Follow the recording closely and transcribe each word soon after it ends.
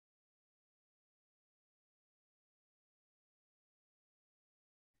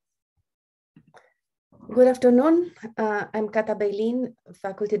Good afternoon. I'm Cata Bailin,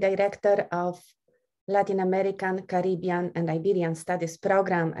 Faculty Director of Latin American, Caribbean, and Iberian Studies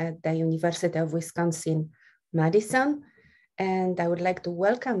program at the University of Wisconsin-Madison. And I would like to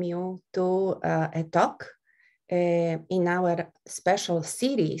welcome you to a talk in our special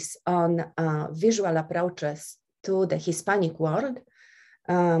series on visual approaches to the Hispanic world.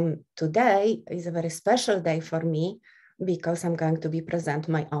 Today is a very special day for me because I'm going to be present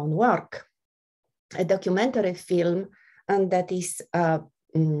my own work, a documentary film that is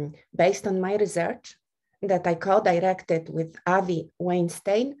based on my research that I co-directed with Avi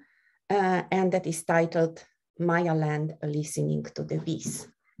Weinstein, and that is titled Maya Land, Listening to the Bees.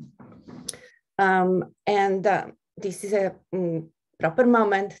 This is a proper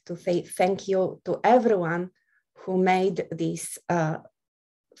moment to say thank you to everyone who made this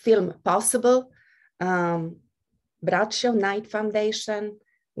film possible. Bradshaw Knight Foundation,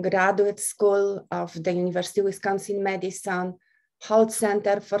 Graduate School of the University of Wisconsin-Madison, Holt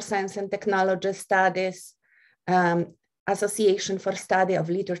Center for Science and Technology Studies, Association for Study of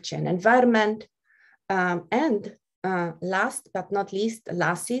Literature and Environment, and last but not least,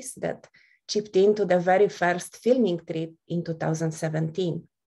 LASIS that chipped into the very first filming trip in 2017.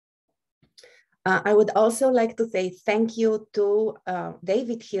 I would also like to say thank you to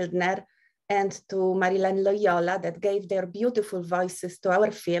David Hildner and to Marilyn Loyola that gave their beautiful voices to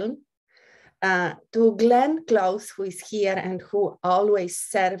our film, to Glenn Close, who is here and who always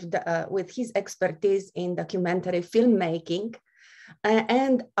served with his expertise in documentary filmmaking,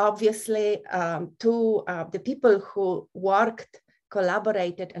 and obviously to the people who worked,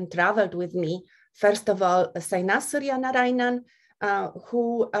 collaborated, and traveled with me. First of all, Saina Suryanarayanan,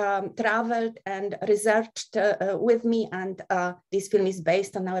 who traveled and researched with me, and this film is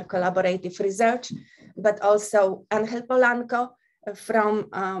based on our collaborative research, but also Angel Polanco from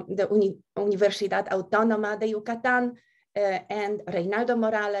the Universidad Autónoma de Yucatan, and Reynaldo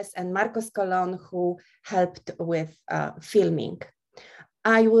Morales and Marcos Colon, who helped with filming.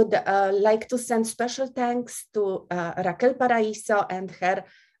 I would like to send special thanks to Raquel Paraíso and her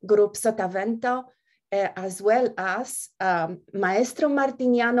group Sotavento, as well as Maestro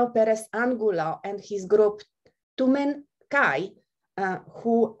Martiniano Perez Angulo and his group Tumen Kai,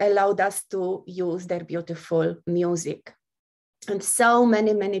 who allowed us to use their beautiful music. And so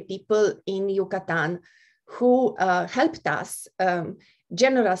many people in Yucatan who helped us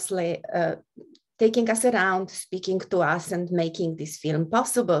generously, taking us around, speaking to us, and making this film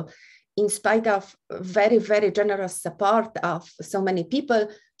possible. In spite of very generous support of so many people,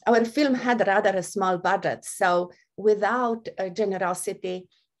 our film had rather a small budget. So without generosity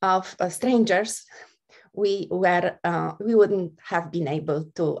of strangers, we wouldn't have been able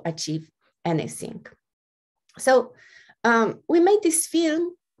to achieve anything. So we made this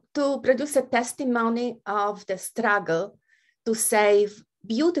film to produce a testimony of the struggle to save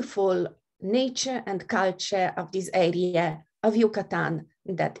beautiful nature and culture of this area of Yucatan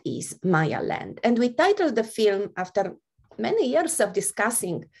that is Maya land. And we titled the film, after many years of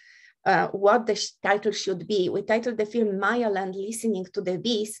discussing what the title should be, we titled the film Maya Land, Listening to the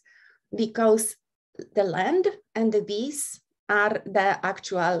Bees, because the land and the bees are the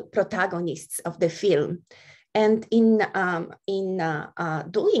actual protagonists of the film. And in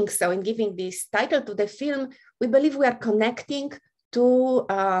doing so, in giving this title to the film, we believe we are connecting to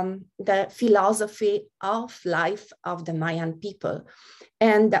the philosophy of life of the Mayan people.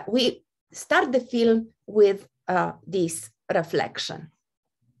 And we start the film with this reflection.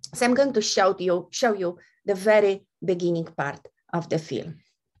 So I'm going to show you the very beginning part of the film.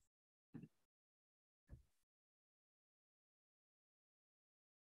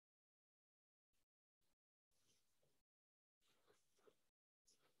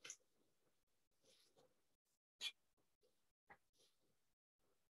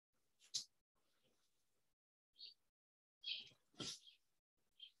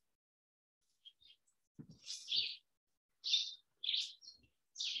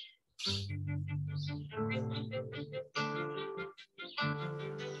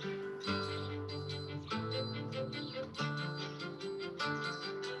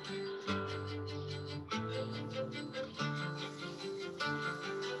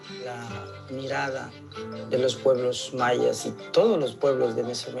 La mirada de los pueblos mayas y todos los pueblos de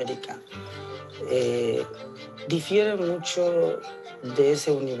Mesoamérica difiere mucho de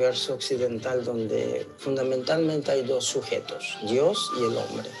ese universo occidental donde fundamentalmente hay dos sujetos, Dios y el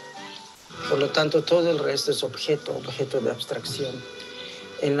hombre. Por lo tanto, todo el resto es objeto de abstracción.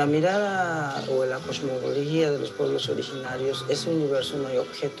 En la mirada o en la cosmología de los pueblos originarios, ese universo no hay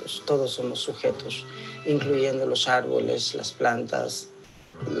objetos, todos somos sujetos, incluyendo los árboles, las plantas,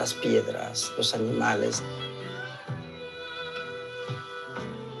 las piedras, los animales.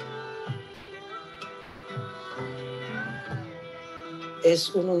 Es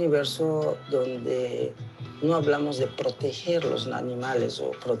un universo donde no hablamos de proteger los animales o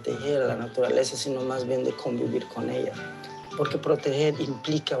proteger a la naturaleza, sino más bien de convivir con ella. Porque proteger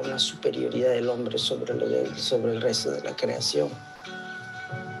implica una superioridad del hombre sobre el resto de la creación.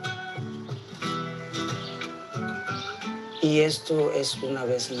 Y esto es, una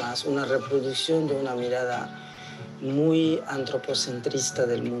vez más, una reproducción de una mirada muy antropocentrista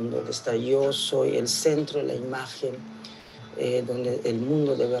del mundo. Yo soy el centro, la imagen, donde el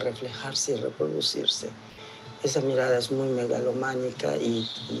mundo debe reflejarse y reproducirse. Esa mirada es muy megalománica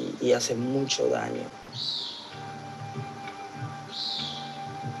y hace mucho daño.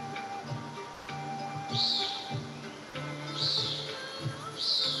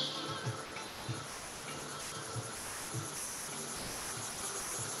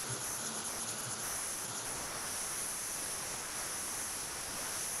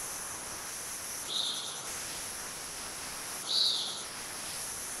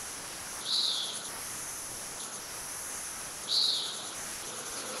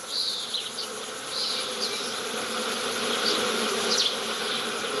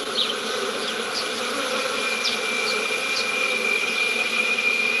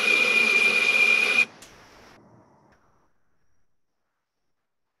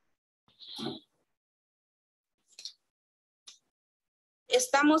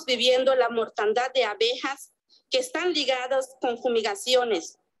 Estamos viviendo la mortandad de abejas que están ligadas con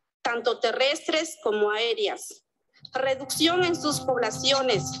fumigaciones, tanto terrestres como aéreas. Reducción en sus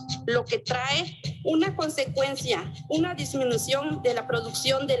poblaciones, lo que trae una consecuencia, una disminución de la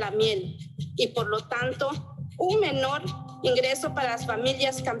producción de la miel y por lo tanto un menor ingreso para las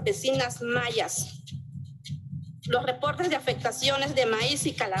familias campesinas mayas. Los reportes de afectaciones de maíz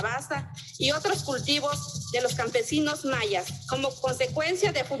y calabaza y otros cultivos de los campesinos mayas como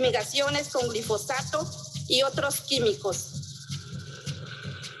consecuencia de fumigaciones con glifosato y otros químicos.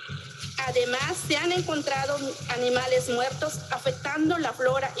 Además, se han encontrado animales muertos afectando la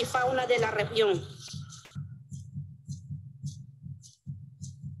flora y fauna de la región.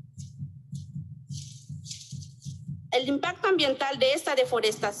 El impacto ambiental de esta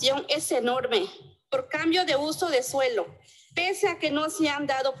deforestación es enorme por cambio de uso de suelo, pese a que no se han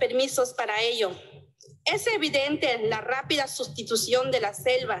dado permisos para ello. Es evidente la rápida sustitución de la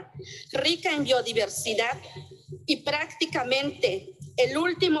selva, rica en biodiversidad y prácticamente el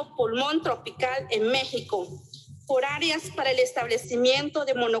último pulmón tropical en México, por áreas para el establecimiento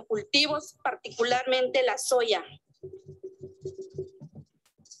de monocultivos, particularmente la soya.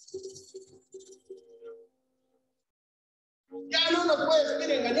 Ya no nos puede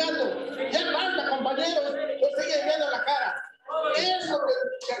seguir engañando. Ya basta, compañeros, nos siguen viendo la cara. Eso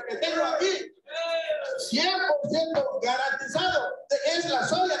que tengo aquí, 100% garantizado, es la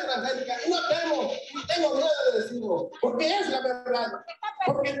soya transgénica. Y no tengo miedo de decirlo, porque es la verdad.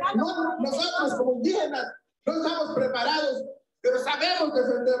 Porque nosotros como indígenas no estamos preparados, pero sabemos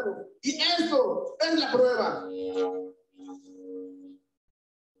defenderlo. Y esto es la prueba.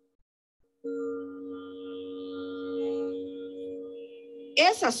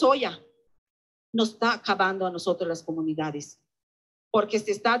 Esa soya nos está acabando a nosotros las comunidades, porque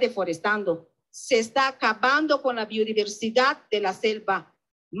se está deforestando, se está acabando con la biodiversidad de la selva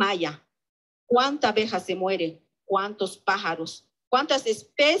maya. ¿Cuánta abeja se muere? ¿Cuántos pájaros? ¿Cuántas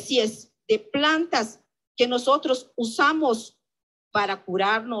especies de plantas que nosotros usamos para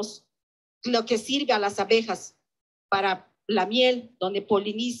curarnos? Lo que sirve a las abejas para la miel, donde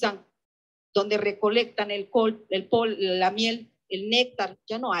polinizan, donde recolectan la miel, el néctar,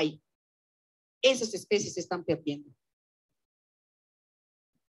 ya no hay. Esas especies se están perdiendo.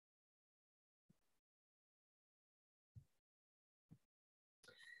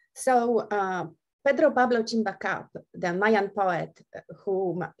 So Pedro Pablo Chimbacap, the Mayan poet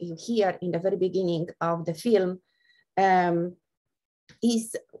whom you hear in the very beginning of the film,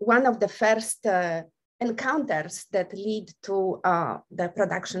 is one of the first encounters that lead to the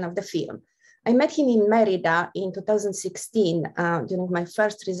production of the film. I met him in Merida in 2016 during my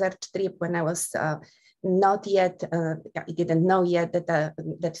first research trip when I was not yet, I didn't know yet that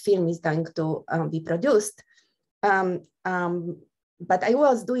that film is going to be produced. But I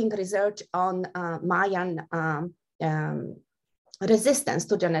was doing research on Mayan resistance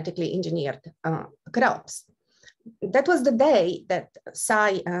to genetically engineered crops. That was the day that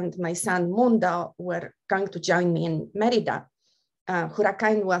Sai and my son Mundo were going to join me in Merida.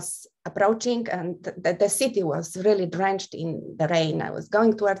 Hurricane was approaching and the city was really drenched in the rain. I was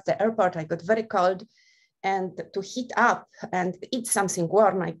going towards the airport, I got very cold. and to heat up and eat something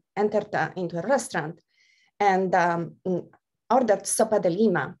warm, I entered into a restaurant and ordered sopa de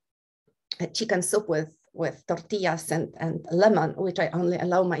lima, a chicken soup with tortillas and lemon, which I only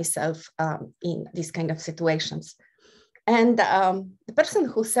allow myself in these kind of situations. And the person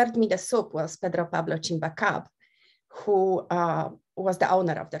who served me the soup was Pedro Pablo Chimbacab, who was the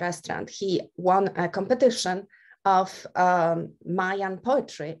owner of the restaurant. He won a competition of Mayan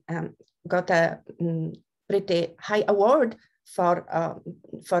poetry and got a pretty high award for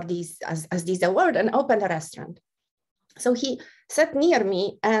these as this award and opened a restaurant. So he sat near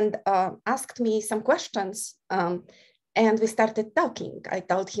me and asked me some questions, and we started talking. I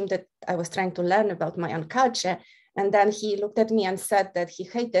told him that I was trying to learn about Mayan culture, and then he looked at me and said that he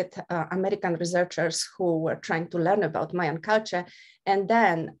hated American researchers who were trying to learn about Mayan culture, and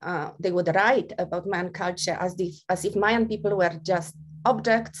then they would write about Mayan culture as if Mayan people were just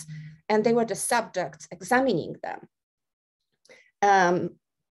objects, and they were the subjects examining them.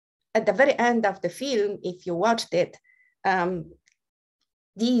 At the very end of the film, if you watched it,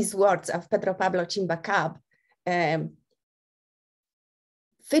 these words of Pedro Pablo Chimbacab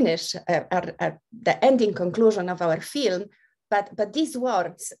finish the ending conclusion of our film, but these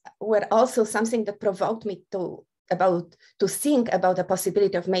words were also something that provoked me to think about the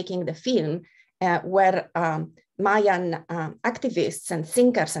possibility of making the film where Mayan activists and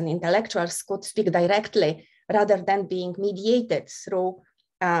thinkers and intellectuals could speak directly rather than being mediated through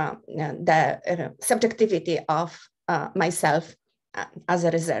the subjectivity of myself as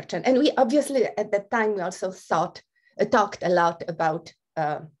a researcher. And we obviously at that time we also talked a lot about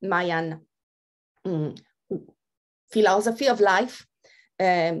Mayan philosophy of life,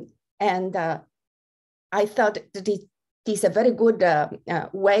 and I thought that it is a very good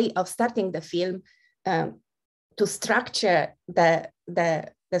way of starting the film to structure the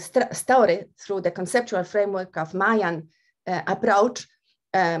story through the conceptual framework of Mayan approach,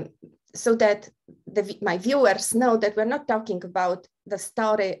 so that my viewers know that we're not talking about the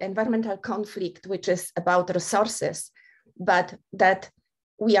story environmental conflict, which is about resources, but that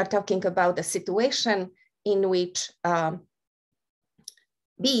we are talking about a situation in which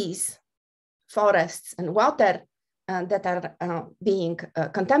bees, forests, and water that are being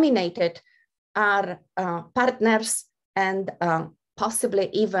contaminated are partners and possibly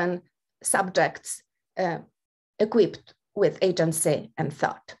even subjects equipped with agency and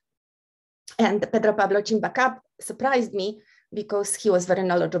thought. And Pedro Pablo Chimbacab surprised me because he was very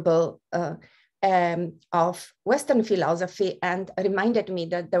knowledgeable of Western philosophy and reminded me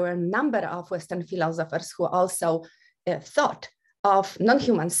that there were a number of Western philosophers who also thought of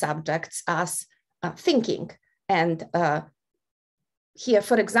non-human subjects as thinking. And here,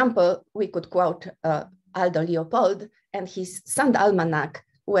 for example, we could quote Aldo Leopold and his Sand Almanac,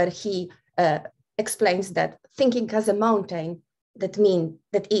 where he explains that thinking as a mountain,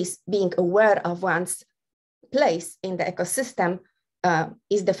 that is being aware of one's place in the ecosystem,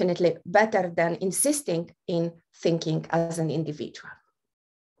 is definitely better than insisting in thinking as an individual.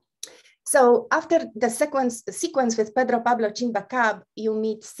 So after the sequence with Pedro Pablo Chimbacab, you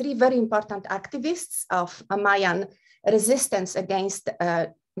meet three very important activists of Mayan resistance against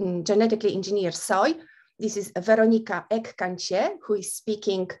genetically engineered soy. This is Veronica Ek-Cantier, who is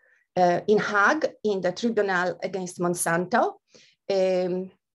speaking in Hague in the tribunal against Monsanto,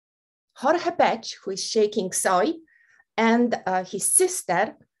 Jorge Pech, who is shaking soy, and his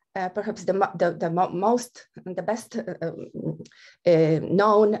sister, perhaps the best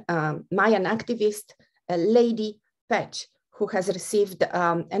known Mayan activist, Lady Pech, who has received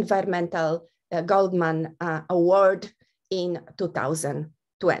environmental Goldman Award in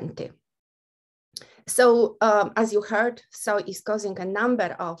 2020. So as you heard, soy is causing a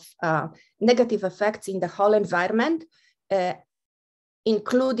number of negative effects in the whole environment,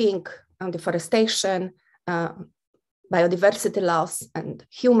 including deforestation, biodiversity loss, and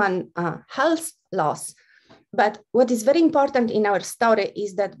human health loss. But what is very important in our story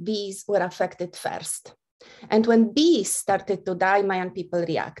is that bees were affected first. And when bees started to die, Mayan people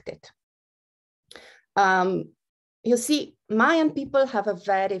reacted. You see, Mayan people have a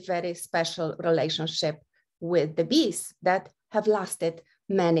very, very special relationship with the bees that have lasted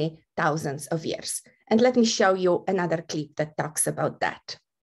many thousands of years. And let me show you another clip that talks about that.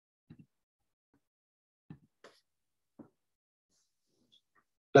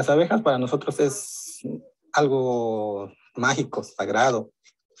 Las abejas para nosotros es algo mágico, sagrado.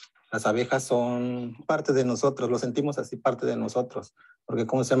 Las abejas son parte de nosotros, lo sentimos así, parte de nosotros. Porque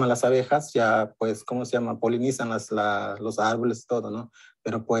 ¿cómo se llaman las abejas? Ya, pues, ¿cómo se llama? Polinizan los árboles, todo, ¿no?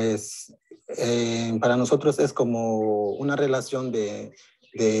 Pero pues, para nosotros es como una relación de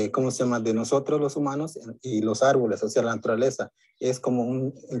 ¿cómo se llama? De nosotros los humanos y los árboles, o sea, la naturaleza. Es como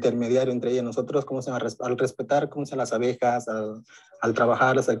un intermediario entre ellos. Nosotros, ¿cómo se llama? Al respetar, ¿cómo se llama? Las abejas, al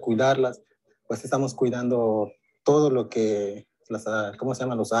trabajarlas, al cuidarlas, pues estamos cuidando todo lo que, ¿cómo se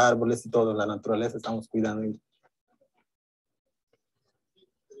llama? Los árboles y todo, la naturaleza estamos cuidando.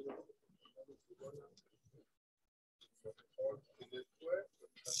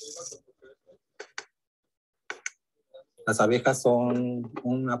 Las abejas son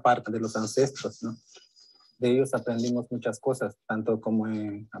una parte de los ancestros, ¿no? De ellos aprendimos muchas cosas, tanto como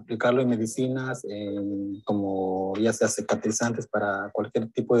aplicarlo en medicinas, como ya sea cicatrizantes para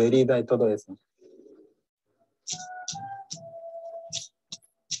cualquier tipo de herida y todo eso.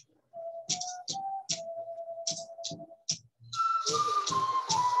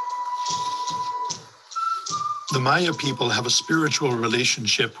 The Maya people have a spiritual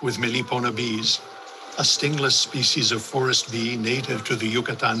relationship with Melipona bees, a stingless species of forest bee native to the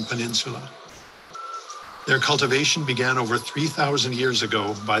Yucatan Peninsula. Their cultivation began over 3,000 years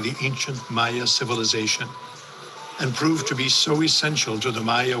ago by the ancient Maya civilization and proved to be so essential to the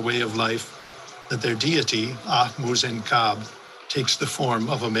Maya way of life that their deity, Ah-Muzen-Kab, takes the form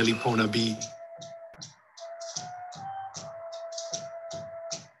of a Melipona bee.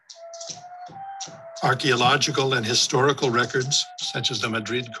 Archaeological and historical records, such as the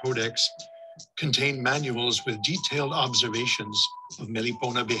Madrid Codex, contain manuals with detailed observations of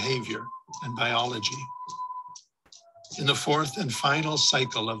Melipona behavior and biology. In the fourth and final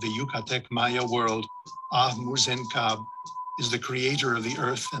cycle of the Yucatec Maya world, Ah-Muzen-Kab is the creator of the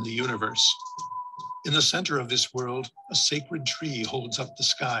earth and the universe. In the center of this world, a sacred tree holds up the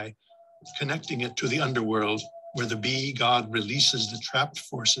sky, connecting it to the underworld, where the bee god releases the trapped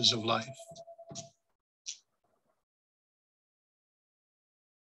forces of life.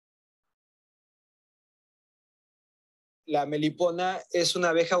 La melipona es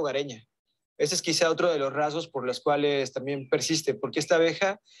una abeja hogareña. Ese es quizá otro de los rasgos por los cuales también persiste, porque esta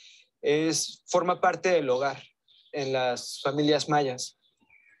abeja forma parte del hogar en las familias mayas.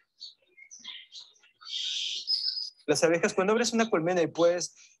 Las abejas, cuando abres una colmena y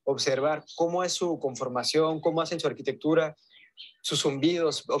puedes observar cómo es su conformación, cómo hacen su arquitectura, sus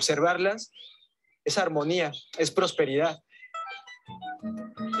zumbidos, observarlas, es armonía, es prosperidad.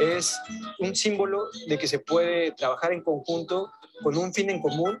 Es un símbolo de que se puede trabajar en conjunto con un fin en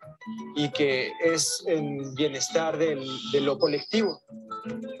común y que es en bienestar de lo colectivo.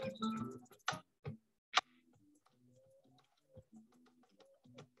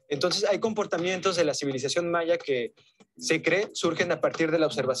 Entonces hay comportamientos de la civilización maya que se cree surgen a partir de la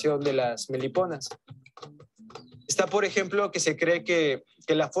observación de las meliponas. Está, por ejemplo, que se cree que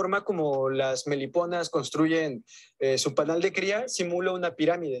la forma como las meliponas construyen su panal de cría simula una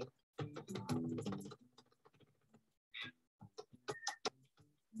pirámide.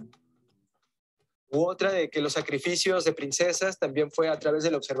 U otra de que los sacrificios de princesas también fue a través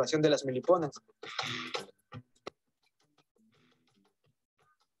de la observación de las meliponas.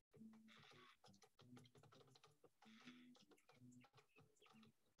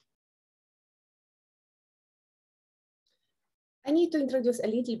 I need to introduce a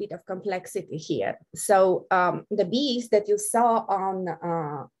little bit of complexity here. So the bees that you saw on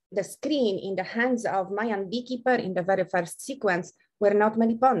the screen in the hands of Mayan beekeeper in the very first sequence were not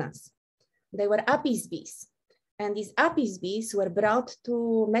meliponas. They were apis bees. And these apis bees were brought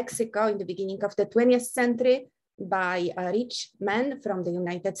to Mexico in the beginning of the 20th century by rich men from the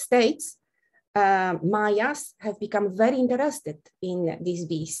United States. Mayas have become very interested in these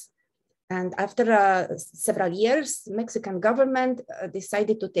bees. And after several years, Mexican government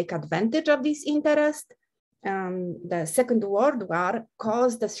decided to take advantage of this interest. The Second World War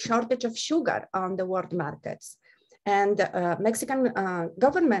caused a shortage of sugar on the world markets. And Mexican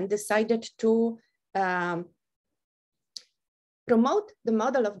government decided to promote the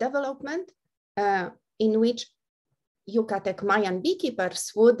model of development in which Yucatec Mayan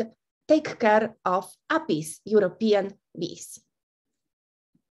beekeepers would take care of apis, European bees.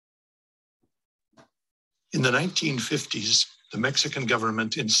 In the 1950s, the Mexican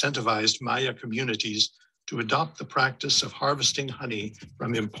government incentivized Maya communities to adopt the practice of harvesting honey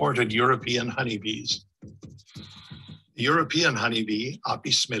from imported European honeybees. The European honeybee,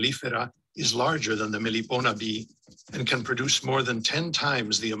 Apis mellifera, is larger than the Melipona bee and can produce more than 10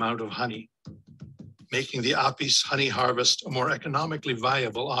 times the amount of honey, making the Apis honey harvest a more economically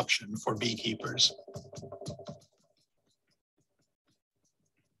viable option for beekeepers.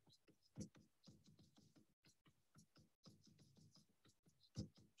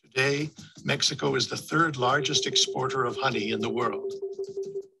 Today, Mexico is the third largest exporter of honey in the world.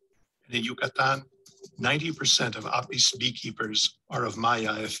 And in Yucatan, 90% of Apis beekeepers are of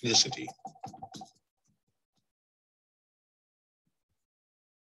Maya ethnicity.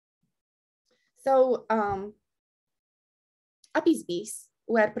 So Apis bees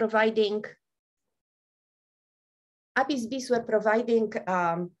were providing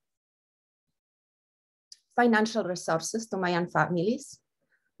financial resources to Mayan families.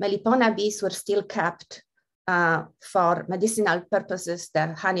 Melipona bees were still kept for medicinal purposes.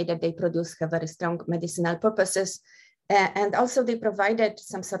 The honey that they produce have very strong medicinal purposes. And also they provided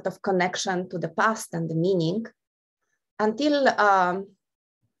some sort of connection to the past and the meaning until,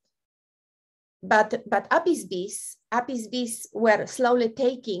 but Apis bees were slowly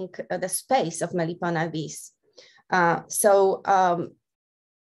taking the space of Melipona bees.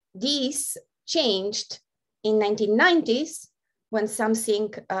 These changed in 1990s when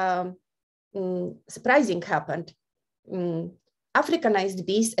something surprising happened. Africanized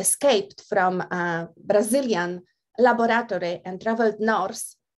bees escaped from a Brazilian laboratory and traveled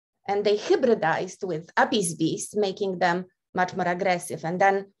north, and they hybridized with Apis bees, making them much more aggressive. And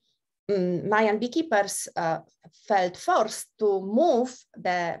then Mayan beekeepers felt forced to move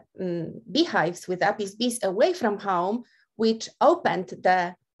the beehives with Apis bees away from home, which opened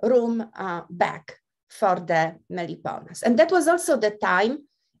the room back for the Meliponas. And that was also the time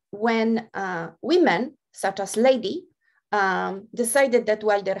when women, such as Lady, decided that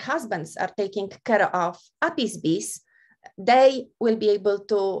while their husbands are taking care of Apis bees, they will be able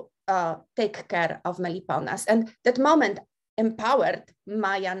to take care of Meliponas. And that moment empowered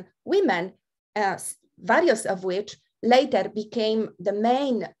Mayan women, various of which later became the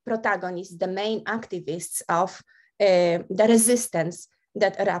main protagonists, the main activists of the resistance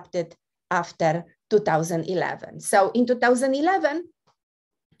that erupted after 2011. So in 2011,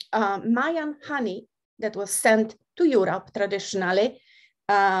 Mayan honey that was sent to Europe traditionally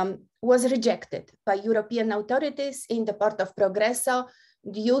was rejected by European authorities in the port of Progreso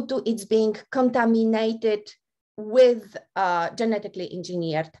due to its being contaminated with genetically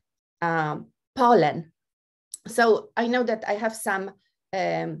engineered pollen. So I know that I have some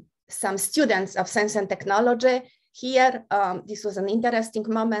students of science and technology here. This was an interesting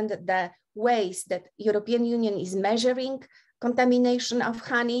moment, the ways that European Union is measuring contamination of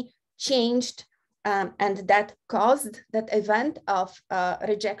honey changed, and that caused that event of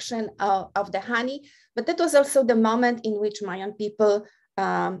rejection of the honey. But that was also the moment in which Mayan people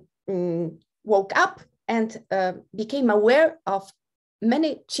woke up and became aware of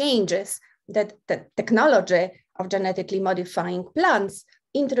many changes that the technology of genetically modifying plants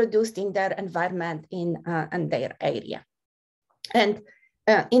introduced in their environment in their area. And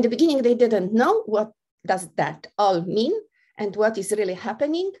in the beginning, they didn't know what does that all mean and what is really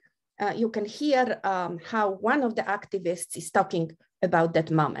happening. You can hear how one of the activists is talking about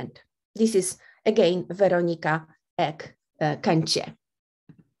that moment. This is, again, Veronika Ek-Kanche.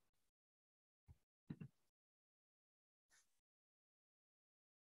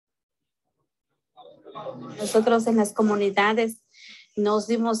 Nosotros en las comunidades nos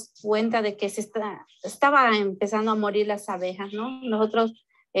dimos cuenta de que estaba empezando a morir las abejas, ¿no? Nosotros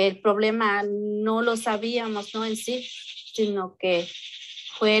el problema no lo sabíamos, ¿no? En sí, sino que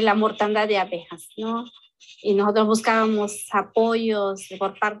fue la mortandad de abejas, ¿no? Y nosotros buscábamos apoyos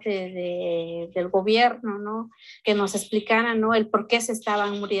por parte del gobierno, ¿no? Que nos explicaran, ¿no? El por qué se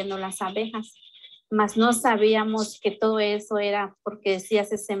estaban muriendo las abejas. Mas no sabíamos que todo eso era porque ya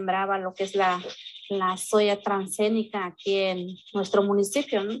se sembraba lo que es la soya transgénica aquí en nuestro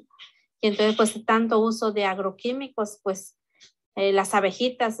municipio, ¿no? Y entonces, pues, tanto uso de agroquímicos, pues, las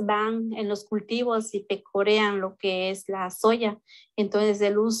abejitas van en los cultivos y pecorean lo que es la soya. Entonces,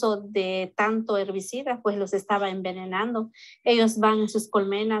 el uso de tanto herbicida, pues, los estaba envenenando. Ellos van en sus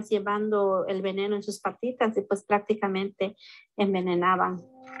colmenas llevando el veneno en sus patitas y, pues, prácticamente envenenaban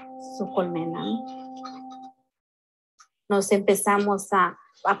su colmena, ¿no? Nos empezamos a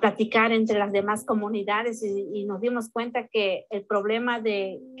platicar entre las demás comunidades y nos dimos cuenta que el problema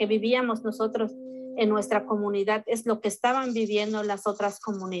que vivíamos nosotros en nuestra comunidad es lo que estaban viviendo las otras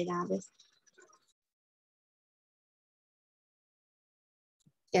comunidades.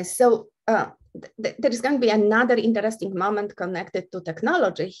 Yes, so there is going to be another interesting moment connected to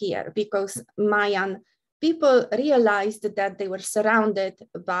technology here, because Mayan people realized that they were surrounded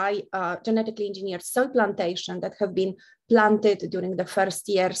by genetically engineered soy plantation that have been planted during the first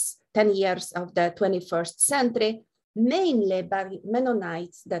 10 years of the 21st century, mainly by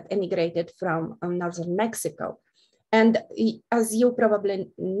Mennonites that emigrated from northern Mexico. And as you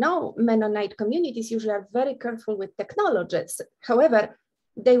probably know, Mennonite communities usually are very careful with technologies. However,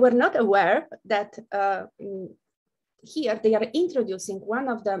 they were not aware that here they are introducing one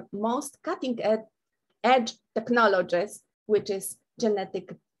of the most cutting-edge edge technologies, which is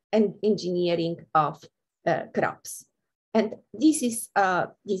genetic engineering of crops. And this is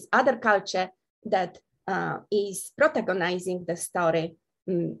this other culture that is protagonizing the story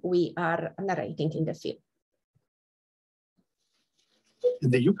we are narrating in the film. In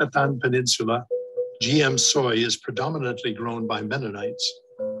the Yucatan Peninsula, GM soy is predominantly grown by Mennonites,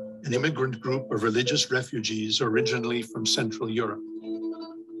 an immigrant group of religious refugees originally from Central Europe.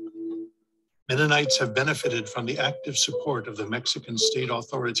 Mennonites have benefited from the active support of the Mexican state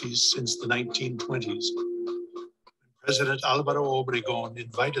authorities since the 1920s. President Alvaro Obregón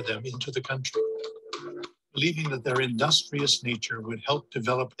invited them into the country, believing that their industrious nature would help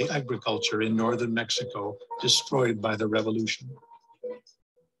develop the agriculture in northern Mexico destroyed by the revolution.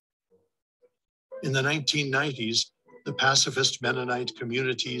 In the 1990s, the pacifist Mennonite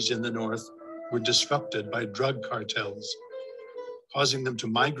communities in the north were disrupted by drug cartels, causing them to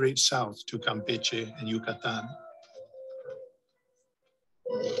migrate south to Campeche and Yucatan.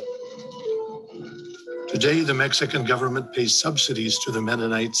 Today, the Mexican government pays subsidies to the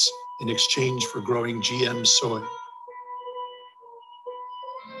Mennonites in exchange for growing GM soy.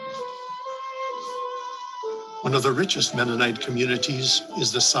 One of the richest Mennonite communities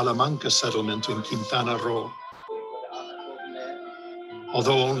is the Salamanca settlement in Quintana Roo.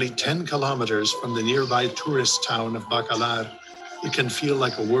 Although only 10 kilometers from the nearby tourist town of Bacalar, it can feel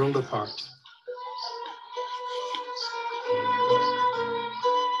like a world apart.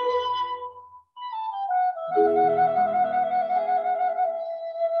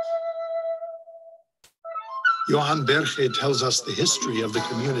 Johan Berge tells us the history of the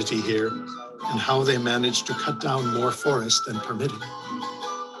community here and how they managed to cut down more forest than permitted.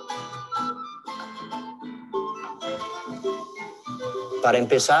 Para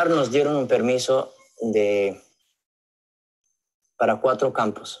empezar, nos dieron un permiso para 4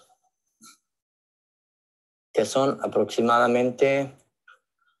 campos, que son aproximadamente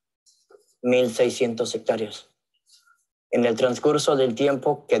 1,600 hectáreas. En el transcurso del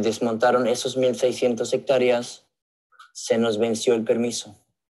tiempo que desmontaron esos 1,600 hectáreas, se nos venció el permiso.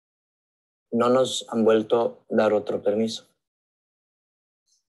 No nos han vuelto a dar otro permiso.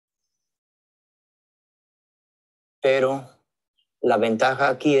 Pero la ventaja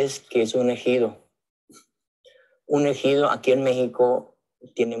aquí es que es un ejido. Un ejido aquí en México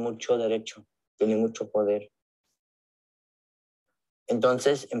tiene mucho derecho, tiene mucho poder.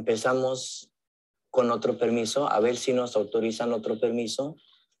 Entonces empezamos con otro permiso, a ver si nos autorizan otro permiso,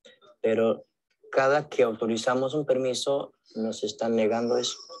 pero cada que autorizamos un permiso nos están negando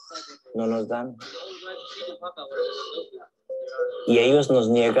eso, no nos dan. Y ellos nos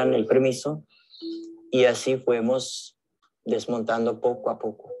niegan el permiso y así fuimos desmontando poco a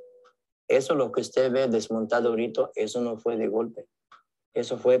poco. Eso lo que usted ve desmontado ahorita, eso no fue de golpe.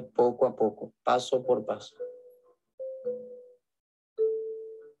 Eso fue poco a poco, paso por paso.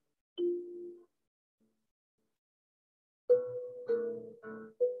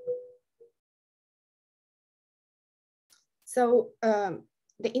 So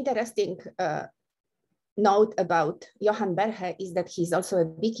the interesting note about Johan Berge is that he's also a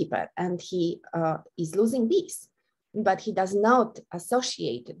beekeeper and he is losing bees, but he does not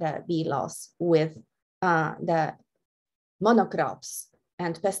associate the bee loss with the monocrops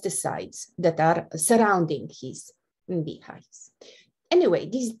and pesticides that are surrounding his beehives. Anyway,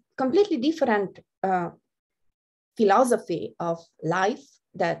 this completely different philosophy of life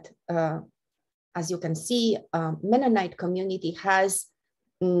that as you can see, Mennonite community has,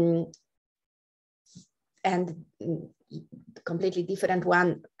 and completely different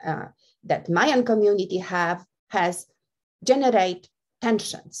one that Mayan community has generate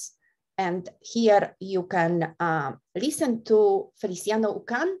tensions. And here you can listen to Feliciano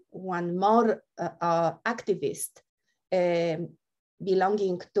Ucan, one more activist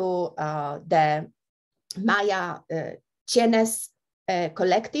belonging to the Maya Chenes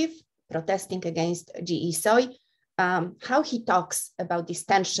collective, protesting against GE soy, how he talks about this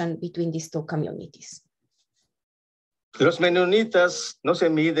tension between these two communities. Los menonitas no se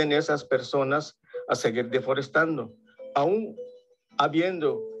miden esas personas a seguir deforestando. Aún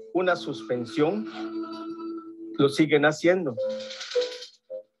habiendo una suspensión, lo siguen haciendo.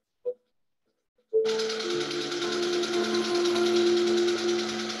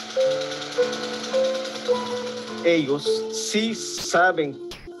 Ellos sí saben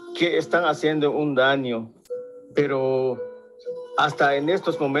que están haciendo un daño, pero hasta en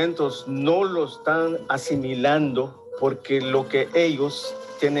estos momentos no lo están asimilando porque lo que ellos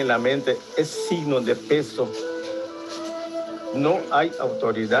tienen en la mente es signo de peso. No hay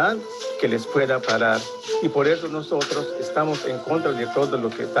autoridad que les pueda parar y por eso nosotros estamos en contra de todo lo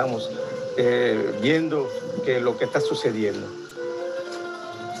que estamos viendo lo que está sucediendo.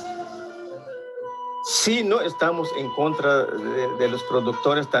 Sí, no estamos en contra de los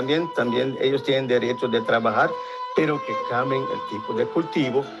productores también ellos tienen derecho de trabajar, pero que cambien el tipo de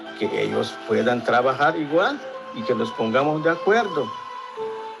cultivo, que ellos puedan trabajar igual y que nos pongamos de acuerdo.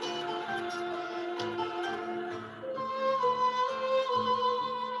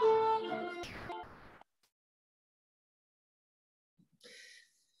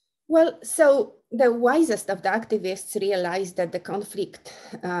 Well, so the wisest of the activists realized that the conflict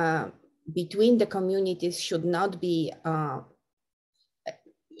between the communities should be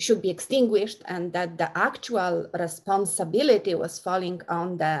extinguished, and that the actual responsibility was falling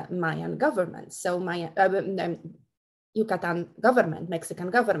on the Mayan government. So the Yucatan government, Mexican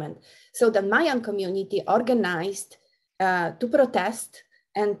government. So the Mayan community organized to protest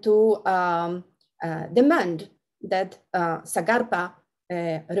and to demand that Sagarpa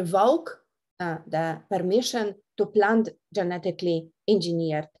revoke the permission to plant genetically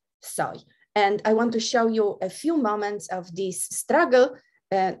engineered soy. And I want to show you a few moments of this struggle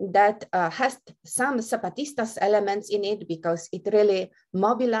that has some Zapatistas elements in it, because it really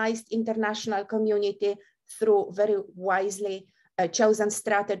mobilized international community through very wisely chosen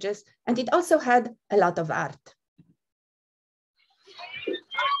strategies. And it also had a lot of art.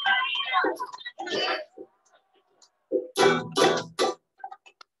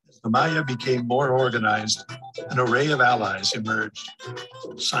 The Maya became more organized, an array of allies emerged.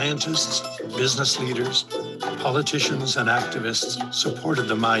 Scientists, business leaders, politicians, and activists supported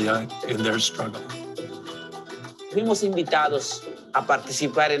the Maya in their struggle. Fuimos invitados a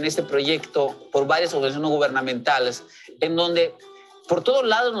participar en este proyecto por varias organizaciones gubernamentales, en donde por todos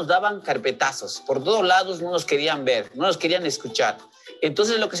lados nos daban carpetazos, por todos lados no nos querían ver, no nos querían escuchar.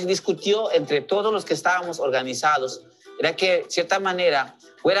 Entonces lo que se discutió entre todos los que estábamos organizados era que, de cierta manera,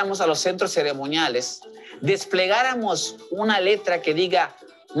 fuéramos a los centros ceremoniales, desplegáramos una letra que diga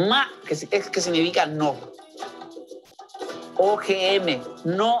MA, que significa no. OGM,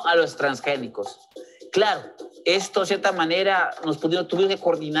 no a los transgénicos. Claro, esto de cierta manera tuvimos que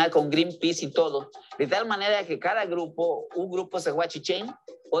coordinar con Greenpeace y todo, de tal manera que cada grupo, un grupo se fue a Chichén,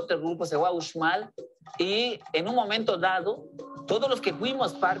 otro grupo se fue a Uxmal, y en un momento dado, todos los que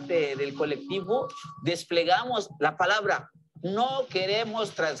fuimos parte del colectivo desplegamos la palabra no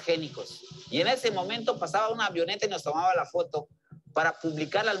queremos transgénicos. Y en ese momento pasaba una avioneta y nos tomaba la foto para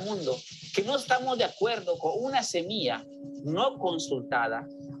publicarla al mundo, que no estamos de acuerdo con una semilla no consultada,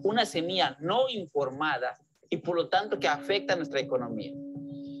 una semilla no informada y por lo tanto que afecta a nuestra economía.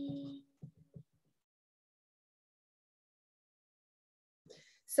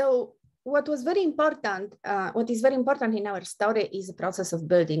 So what is very important in our story is the process of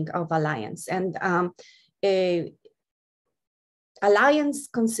building of alliance. And alliance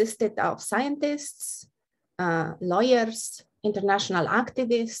consisted of scientists, lawyers, international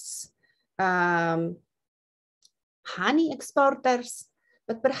activists, honey exporters,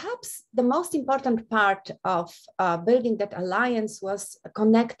 but perhaps the most important part of building that alliance was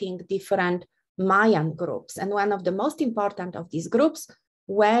connecting different Mayan groups. And one of the most important of these groups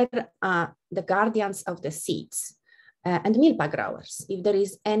were the guardians of the seeds and milpa growers. If there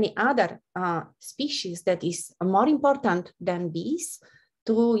is any other species that is more important than bees,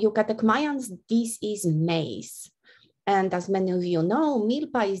 to Yucatec Mayans, this is maize. And as many of you know,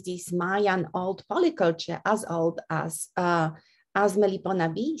 milpa is this Mayan old polyculture, as old as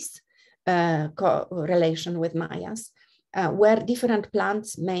Melipona bees relation with Mayas, where different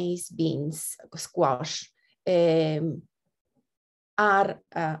plants, maize, beans, squash, are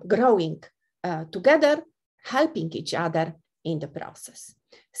growing together, helping each other in the process.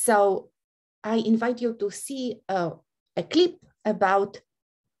 So I invite you to see a clip about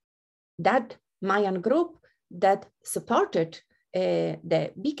that Mayan group that supported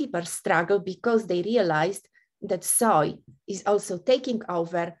the beekeeper struggle, because they realized that soy is also taking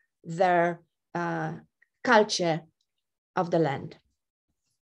over their culture of the land.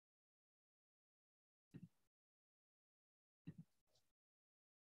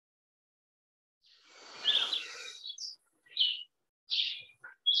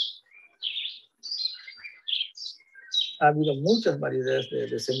 Ha habido muchas variedades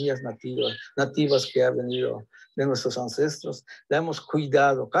de semillas nativas que ha venido de nuestros ancestros. La hemos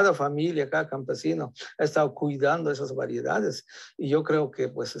cuidado, cada familia, cada campesino ha estado cuidando esas variedades. Y yo creo que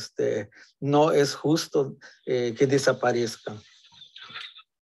pues, no es justo que desaparezcan.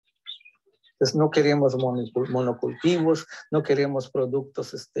 Entonces no queremos monocultivos, no queremos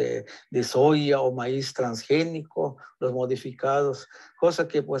productos de soya o maíz transgénico, los modificados, cosa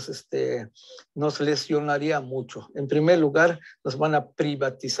que pues nos lesionaría mucho. En primer lugar, nos van a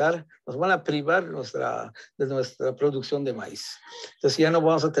privatizar, nos van a privar de nuestra producción de maíz. Entonces ya no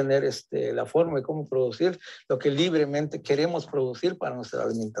vamos a tener la forma de cómo producir lo que libremente queremos producir para nuestra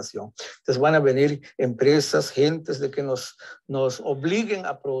alimentación. Entonces van a venir empresas, gentes de que nos obliguen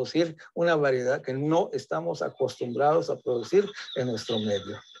a producir una variedad que no estamos acostumbrados a producir en nuestro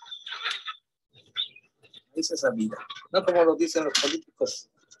medio. Esa es la vida, no como lo dicen los políticos.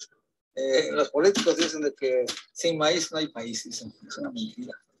 Los políticos dicen de que sin maíz no hay país, dicen. Es una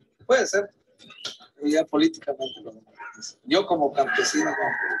mentira. Puede ser, pero ya políticamente lo dicen. Yo como campesino,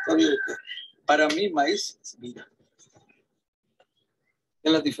 como productor, digo que para mí maíz es vida.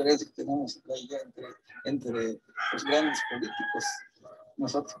 Es la diferencia que tenemos entre los grandes políticos,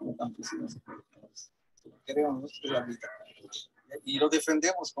 nosotros como campesinos. Queremos nosotros la vida. Y lo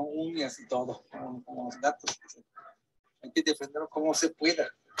defendemos con uñas y todo, como los gatos. Hay que defenderlo como se pueda.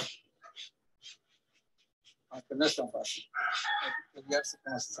 Aunque no es tan fácil. Hay que pelearse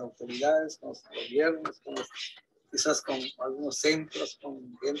con nuestras autoridades, con los gobiernos, quizás con algunos centros,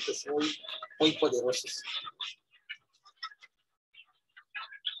 con gentes muy poderosos.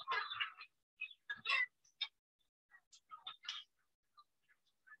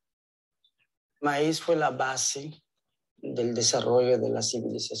 Maíz fue la base del desarrollo de la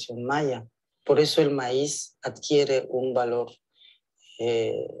civilización maya. Por eso el maíz adquiere un valor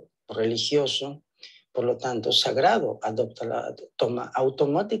religioso, por lo tanto sagrado, toma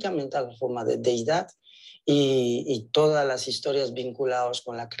automáticamente la forma de deidad y todas las historias vinculadas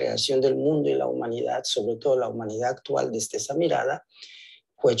con la creación del mundo y la humanidad, sobre todo la humanidad actual desde esa mirada,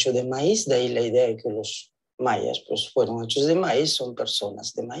 fue hecho de maíz. De ahí la idea de que los mayas pues, fueron hechos de maíz, son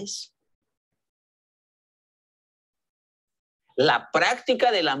personas de maíz. La práctica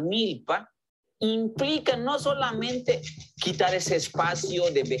de la milpa implica no solamente quitar ese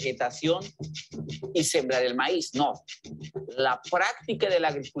espacio de vegetación y sembrar el maíz, no. La práctica de la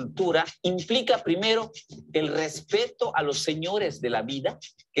agricultura implica primero el respeto a los señores de la vida,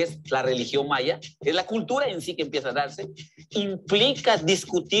 que es la religión maya, es la cultura en sí que empieza a darse. Implica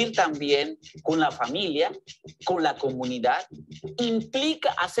discutir también con la familia, con la comunidad.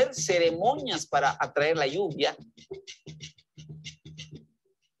 Implica hacer ceremonias para atraer la lluvia.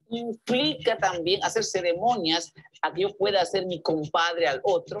 Implica también hacer ceremonias a que yo pueda hacer mi compadre al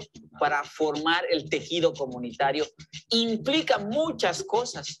otro para formar el tejido comunitario. Implica muchas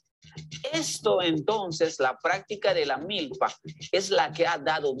cosas. Esto entonces, la práctica de la milpa es la que ha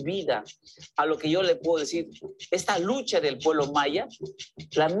dado vida a lo que yo le puedo decir, esta lucha del pueblo maya.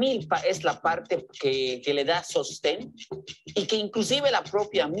 La milpa es la parte que le da sostén y que inclusive la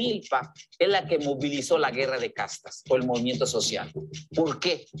propia milpa es la que movilizó la guerra de castas o el movimiento social. ¿Por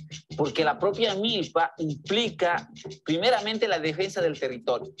qué? Porque la propia milpa implica primeramente la defensa del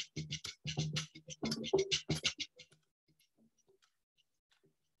territorio.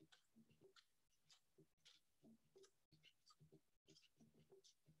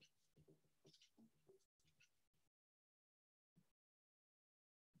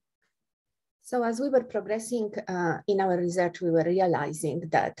 So as we were progressing in our research, we were realizing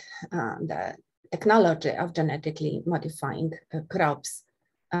that the technology of genetically modifying crops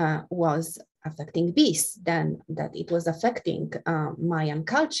was affecting bees, then that it was affecting Mayan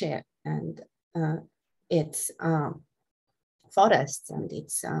culture and its forests and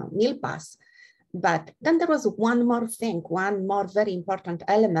its milpas. But then there was one more thing, one more very important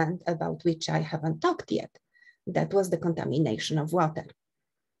element about which I haven't talked yet. That was the contamination of water.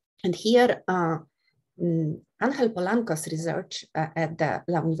 And here, Ángel Polanco's research at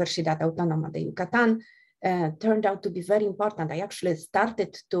la Universidad Autónoma de Yucatan turned out to be very important. I actually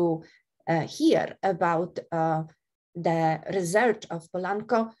started to hear about the research of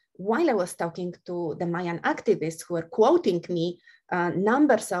Polanco while I was talking to the Mayan activists who were quoting me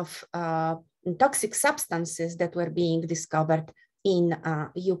numbers of toxic substances that were being discovered in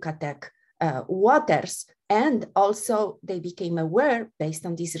Yucatec waters. And also they became aware, based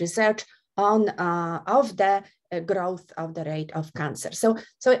on this research, of the growth of the rate of cancer. So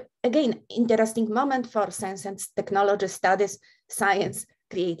again, interesting moment for science and technology studies, science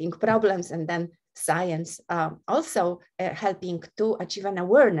creating problems, and then science also helping to achieve an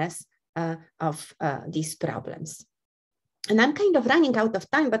awareness of these problems. And I'm kind of running out of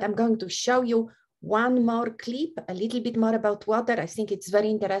time, but I'm going to show you one more clip, a little bit more about water. I think it's very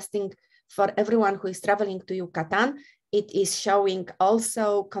interesting for everyone who is traveling to Yucatan. It is showing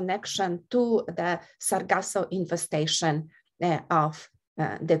also connection to the sargasso infestation of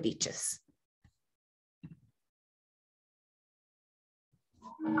the beaches.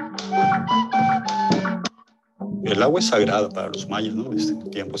 El agua es sagrada para los mayas, ¿no? Desde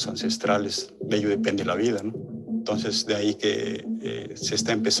tiempos ancestrales, de ello depende la vida, ¿no? Entonces, de ahí que se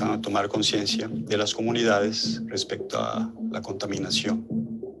está empezando a tomar conciencia de las comunidades respecto a la contaminación.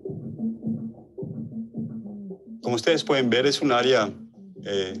 Como ustedes pueden ver, es un área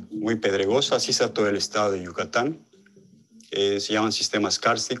muy pedregosa, así está todo el estado de Yucatán. Se llaman sistemas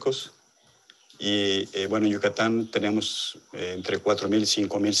kársticos. Y bueno, en Yucatán tenemos entre 4.000 y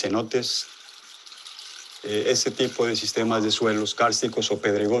 5.000 cenotes. Este tipo de sistemas de suelos kársticos o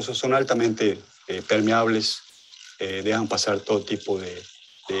pedregosos son altamente permeables, dejan pasar todo tipo de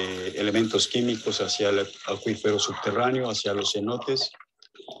elementos químicos hacia el acuífero subterráneo, hacia los cenotes.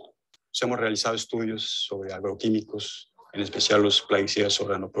 Hemos realizado estudios sobre agroquímicos, en especial los plaguicidas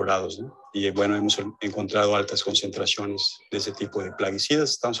organoclorados, ¿no? Y bueno, hemos encontrado altas concentraciones de ese tipo de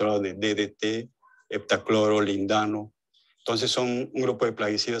plaguicidas. Estamos hablando de DDT, heptacloro, lindano. Entonces son un grupo de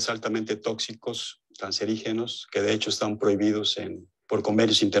plaguicidas altamente tóxicos, cancerígenos, que de hecho están prohibidos por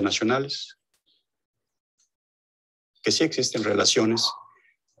convenios internacionales. Que sí existen relaciones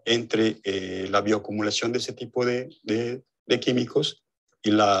entre la bioacumulación de ese tipo de químicos y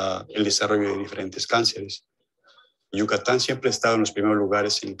el desarrollo de diferentes cánceres. Yucatán siempre ha estado en los primeros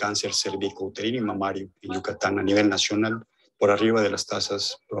lugares en cáncer cervicouterino y mamario en Yucatán a nivel nacional, por arriba de las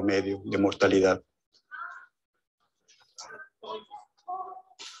tasas promedio de mortalidad.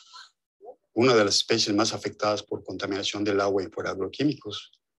 Una de las especies más afectadas por contaminación del agua y por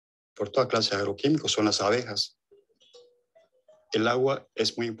agroquímicos, por toda clase de agroquímicos, son las abejas. El agua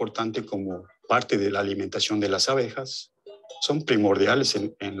es muy importante como parte de la alimentación de las abejas. Son primordiales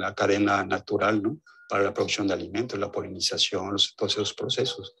en la cadena natural, ¿no? Para la producción de alimentos, la polinización, todos esos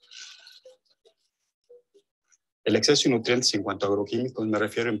procesos. El exceso de nutrientes en cuanto a agroquímicos, me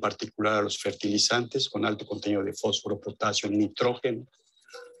refiero en particular a los fertilizantes con alto contenido de fósforo, potasio, nitrógeno.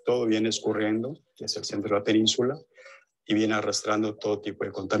 Todo viene escurriendo desde el centro de la península y viene arrastrando todo tipo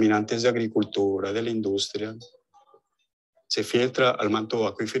de contaminantes de agricultura, de la industria. Se filtra al manto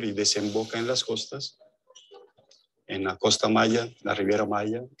acuífero y desemboca en las costas, en la costa maya, la Riviera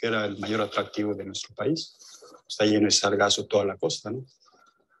Maya, que era el mayor atractivo de nuestro país. Está lleno de sargazo toda la costa, ¿no?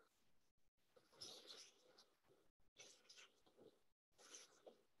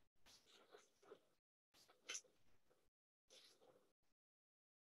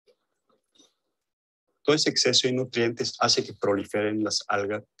 Todo ese exceso de nutrientes hace que proliferen las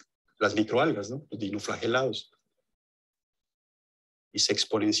algas, las microalgas, ¿no? Los dinoflagelados. Y se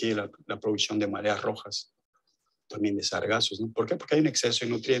exponencie la producción de mareas rojas, también de sargazos, ¿no? ¿Por qué? Porque hay un exceso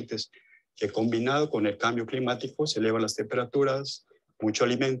de nutrientes que combinado con el cambio climático se elevan las temperaturas, mucho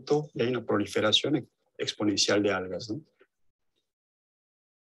alimento y hay una proliferación exponencial de algas, ¿no?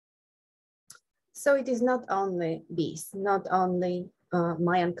 So it is not only bees, not only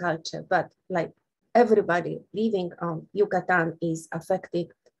Mayan culture, but like everybody living on Yucatan is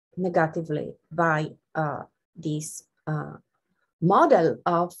affected negatively by this model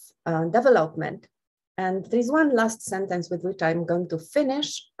of development. And there is one last sentence with which I'm going to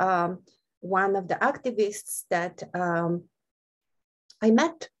finish. One of the activists that I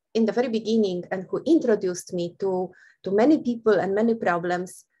met in the very beginning and who introduced me to many people and many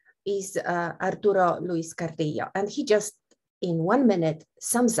problems is Arturo Luis Carrillo. And he just, in 1 minute,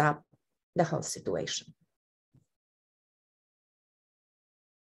 sums up the whole situation.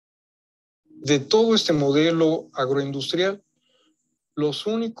 De todo este modelo agroindustrial, los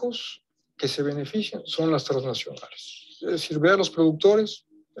únicos que se benefician son las transnacionales. Es decir, ve a los productores,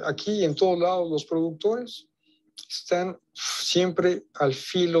 aquí en todos lados los productores están siempre al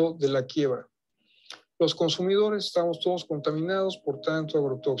filo de la quiebra. Los consumidores estamos todos contaminados por tanto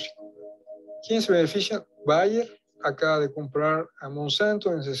agrotóxico. ¿Quién se beneficia? Bayer acaba de comprar a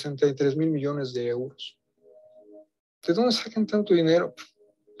Monsanto en 63.000 millones de euros. ¿De dónde sacan tanto dinero?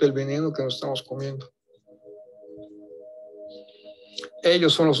 Del veneno que nos estamos comiendo.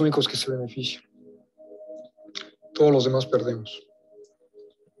 Ellos son los únicos que se benefician. Todos los demás perdemos.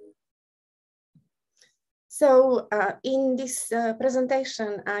 So in this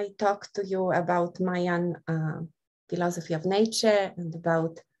presentation, I talked to you about Mayan philosophy of nature and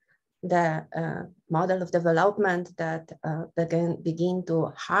about the model of development that begin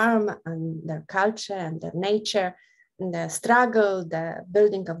to harm their culture and their nature, and the struggle, the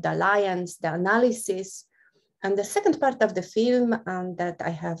building of the alliance, the analysis. And the second part of the film that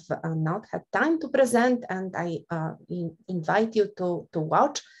I have not had time to present, and I invite you to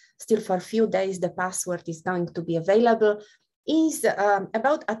watch, still for a few days, the password is going to be available, is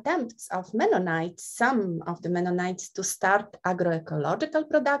about attempts of Mennonites, some of the Mennonites, to start agroecological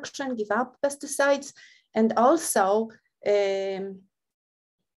production, give up pesticides, and also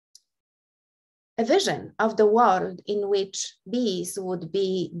a vision of the world in which bees would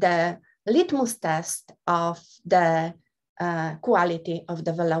be the litmus test of the quality of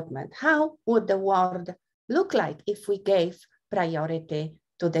development. How would the world look like if we gave priority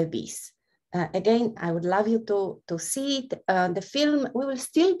to the bees? Again, I would love you to see it. The film, we will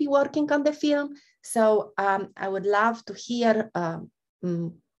still be working on the film, so I would love to hear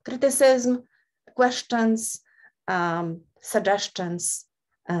criticism, questions, suggestions.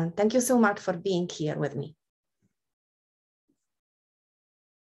 Thank you so much for being here with me.